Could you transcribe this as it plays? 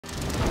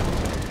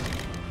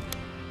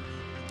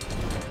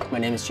My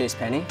name is Chase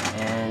Penny,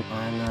 and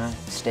I'm a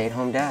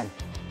stay-at-home dad.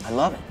 I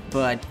love it,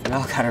 but we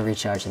all gotta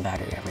recharge the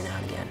battery every now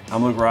and again.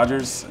 I'm Luke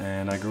Rogers,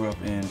 and I grew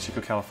up in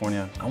Chico,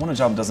 California. I want a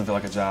job that doesn't feel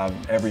like a job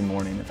every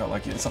morning. It felt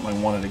like it's something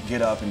I wanted to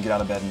get up and get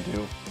out of bed and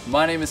do.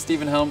 My name is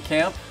Stephen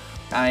Helmkamp.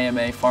 I am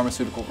a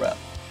pharmaceutical rep.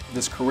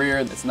 This career,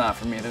 it's not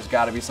for me. There's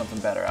got to be something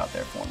better out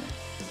there for me.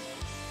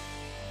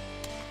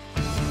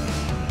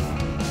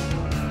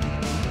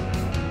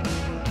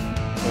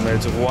 We made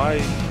it to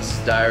Hawaii.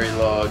 Diary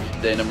log,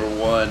 day number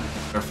 1.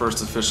 Our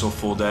first official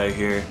full day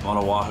here on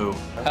Oahu.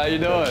 How you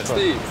doing?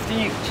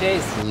 Steve,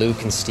 Chase.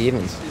 Luke and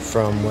Steven.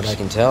 From what I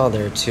can tell,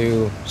 they're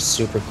two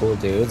super cool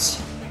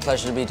dudes.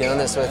 Pleasure to be doing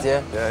this with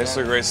you. Yeah, it's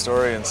a great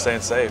story and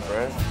staying safe,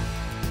 right?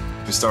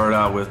 We started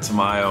out with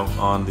Tamayo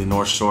on the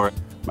North Shore.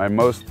 My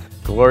most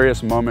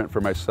glorious moment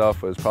for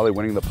myself was probably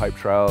winning the pipe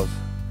trials,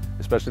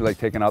 especially like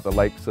taking out the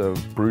likes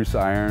of Bruce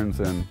Irons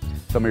and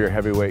some of your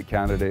heavyweight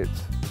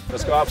candidates.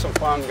 Let's go have some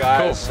fun,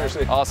 guys. Cool.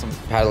 Seriously. Awesome.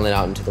 Paddling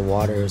out into the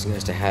water, it was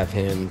nice to have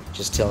him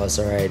just tell us,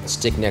 all right,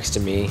 stick next to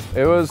me.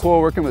 It was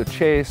cool working with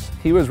Chase.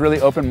 He was really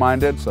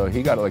open-minded, so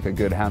he got like a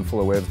good handful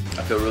of waves.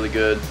 I feel really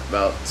good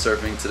about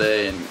surfing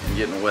today and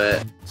getting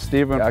wet.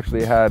 Steven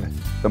actually had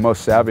the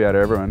most savvy out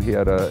of everyone. He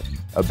had a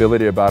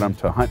ability about him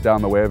to hunt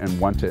down the wave and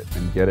want it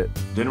and get it.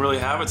 Didn't really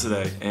have it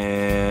today,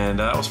 and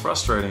that was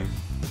frustrating.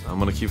 I'm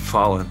gonna keep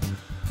falling,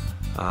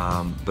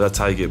 but that's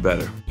how you get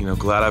better. You know,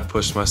 glad I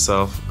pushed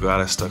myself, glad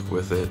I stuck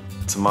with it.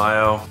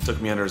 Tamayo took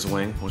me under his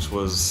wing, which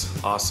was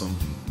awesome,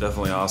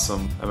 definitely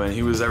awesome. I mean,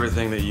 he was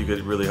everything that you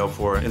could really hope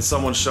for, and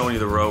someone showing you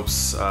the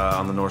ropes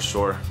on the North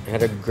Shore. I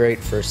had a great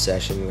first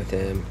session with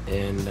him,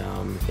 and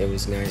it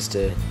was nice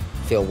to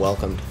feel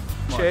welcomed.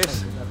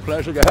 Chase,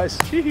 pleasure guys.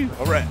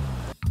 All right.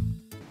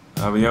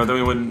 You know, then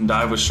we went and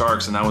dived with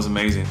sharks, and that was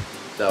amazing.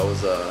 That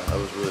was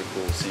really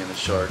cool seeing the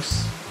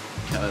sharks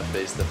kind of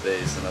face to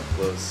face and up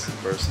close and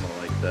personal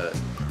like that.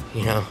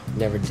 You know,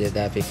 never did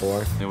that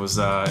before. It was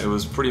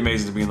pretty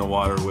amazing to be in the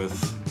water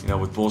with, you know,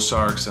 with bull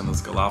sharks and those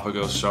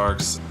Galapagos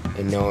sharks.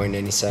 And knowing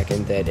any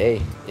second that,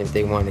 hey, if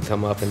they want to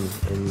come up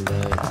and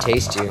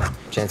taste you,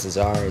 chances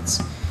are it's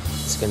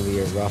going to be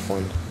a rough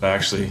one. I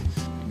actually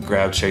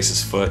grabbed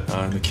Chase's foot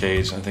in the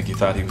cage, and I think he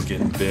thought he was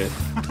getting bit.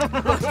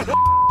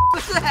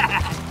 What's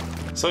that?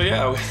 So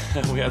yeah,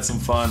 we had some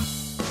fun.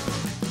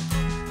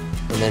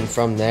 And then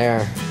from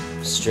there,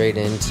 straight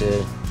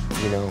into,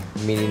 you know,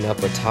 meeting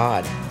up with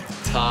Todd.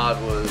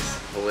 Todd was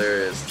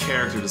hilarious.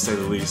 Character, to say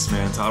the least,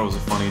 man. Todd was a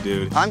funny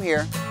dude. I'm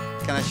here.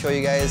 Can I show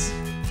you guys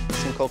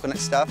some coconut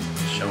stuff?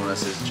 Showing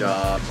us his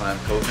job,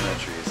 climbing coconut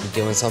trees.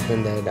 Doing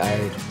something that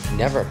I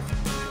never,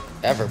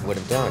 ever would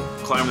have done.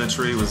 Climbing the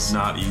tree was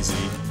not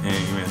easy,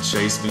 and man,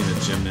 Chase being a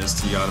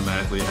gymnast, he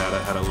automatically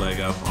had a leg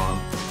up on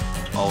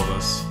all of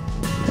us.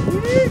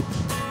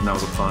 And that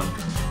was a pun.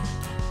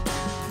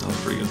 That was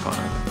a pretty good pun,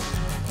 I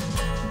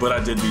think. But I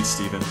did beat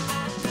Steven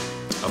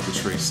up the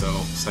tree, so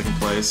second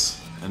place,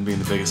 and being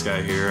the biggest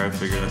guy here, I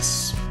figure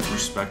that's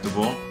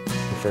respectable.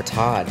 For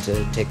Todd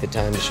to take the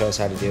time to show us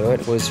how to do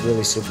it was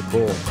really super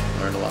cool.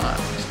 Learned a lot.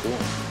 It was cool.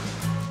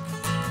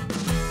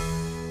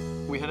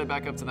 We headed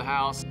back up to the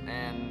house,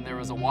 and there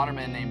was a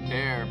waterman named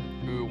Bear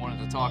who wanted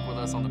to talk with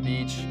us on the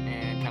beach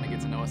and kind of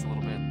get to know us a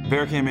little bit.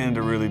 Bear came in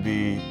to really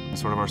be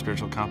sort of our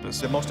spiritual compass.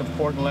 The most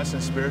important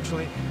lesson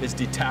spiritually is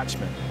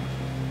detachment.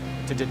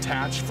 To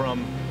detach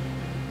from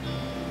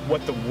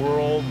what the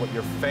world, what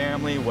your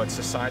family, what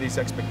society's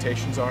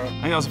expectations are. I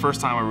think that was the first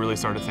time I really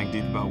started to think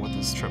deep about what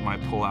this trip might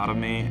pull out of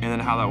me, and then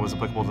how that was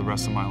applicable to the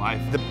rest of my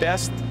life. The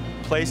best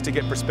place to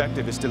get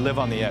perspective is to live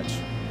on the edge.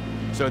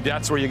 So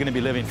that's where you're going to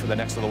be living for the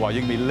next little while.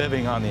 You're going to be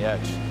living on the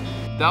edge.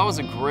 That was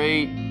a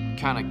great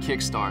kind of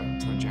kickstart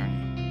to the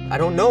journey. I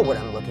don't know what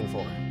I'm looking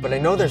for, but I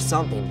know there's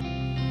something.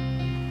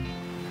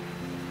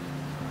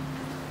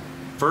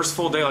 First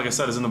full day, like I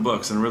said, is in the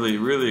books, and really,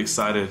 really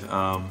excited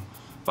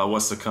about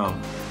what's to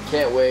come.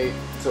 Can't wait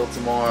till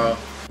tomorrow.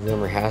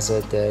 Rumor has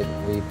it that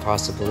we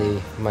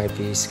possibly might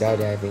be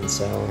skydiving,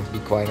 so to be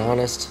quite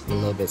honest, I'm a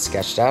little bit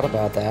sketched out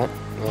about that.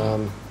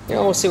 You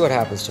know, we'll see what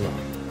happens tomorrow.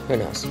 Who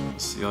knows?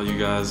 See all you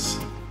guys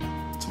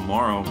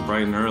tomorrow,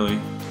 bright and early.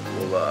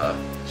 We'll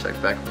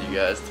check back with you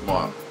guys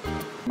tomorrow.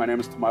 My name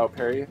is Tamayo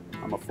Perry.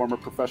 I'm a former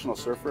professional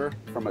surfer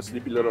from a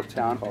sleepy little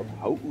town called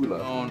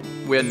Oahu.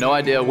 We had no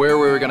idea where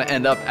we were going to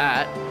end up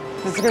at.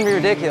 This is going to be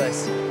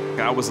ridiculous.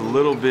 I was a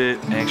little bit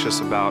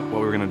anxious about what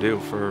we were going to do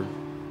for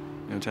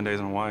 10 days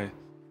in Hawaii.